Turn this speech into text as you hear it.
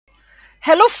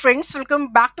Hello friends, welcome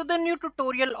back to the new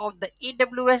tutorial of the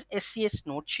AWS SES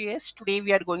Node.js. Today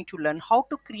we are going to learn how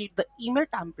to create the email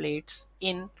templates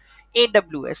in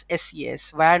AWS SES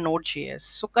via Node.js.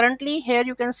 So currently here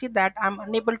you can see that I'm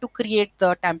unable to create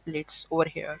the templates over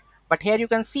here. But here you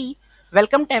can see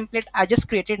welcome template I just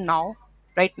created now,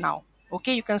 right now.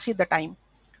 Okay, you can see the time.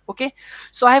 Okay,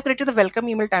 so I have created the welcome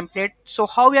email template. So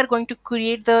how we are going to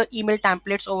create the email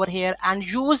templates over here and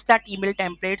use that email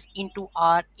templates into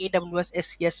our AWS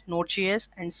SES Node.js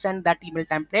and send that email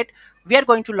template, we are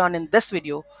going to learn in this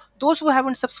video. Those who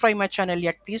haven't subscribed my channel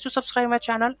yet, please do subscribe my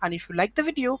channel, and if you like the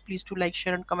video, please do like,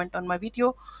 share and comment on my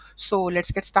video. So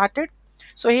let's get started.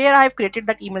 So here I have created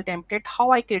that email template.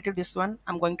 How I created this one,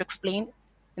 I'm going to explain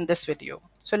in this video.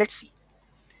 So let's see.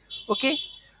 Okay,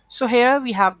 so here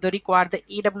we have the require the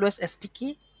AWS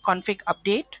SDK, config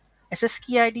update, SS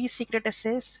key ID, secret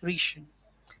SS, region.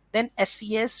 Then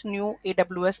SES new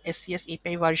AWS SES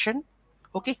API version.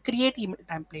 Okay, create email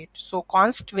template. So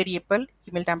const variable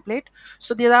email template.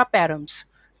 So these are params.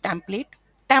 Template,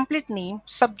 template name,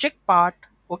 subject part.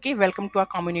 Okay, welcome to our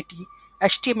community.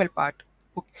 HTML part.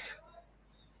 Okay,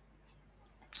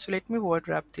 so let me word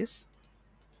wrap this.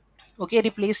 Okay,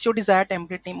 replace your desired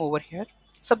template name over here.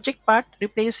 Subject part,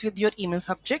 replace with your email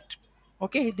subject.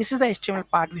 Okay, this is the HTML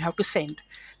part we have to send,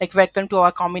 like welcome to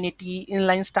our community,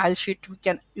 inline style sheet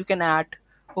you can add.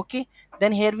 Okay,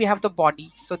 then here we have the body.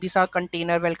 So these are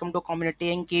container, welcome to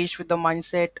community, engage with the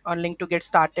mindset, on link to get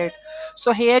started.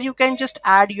 So here you can just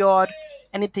add your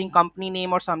anything, company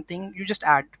name or something, you just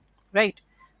add, right?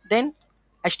 Then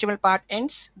HTML part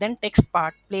ends, then text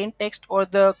part, plain text or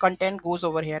the content goes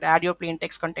over here. Add your plain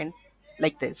text content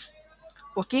like this.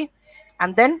 Okay,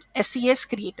 and then SES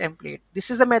create template. This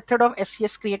is the method of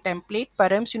SES create template.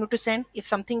 Params you need to send. If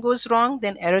something goes wrong,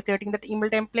 then error creating that email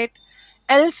template.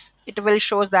 Else it will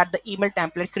shows that the email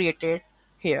template created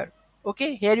here.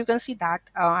 Okay, here you can see that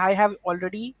I have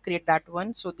already created that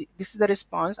one. So this is the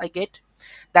response I get.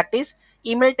 That is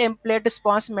email template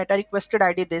response meta requested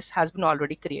ID. This has been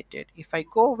already created. If I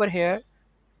go over here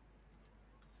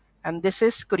and this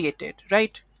is created,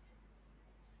 right?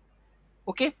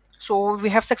 Okay, so we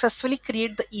have successfully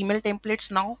created the email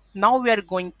templates. Now we are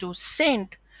going to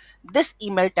send this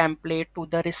email template to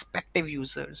the respective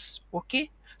users. Okay,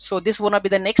 so this gonna be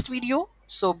the next video,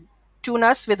 so tune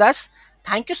us with us.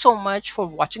 Thank you so much for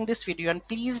watching this video, and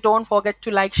please don't forget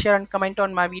to like, share and comment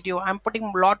on my video. I'm putting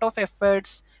a lot of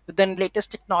efforts with the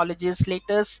latest technologies,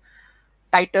 latest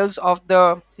titles of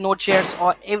the Node.js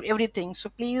or everything. So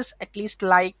please at least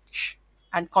like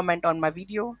and comment on my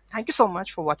video. Thank you so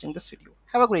much for watching this video.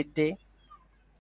 Have a great day.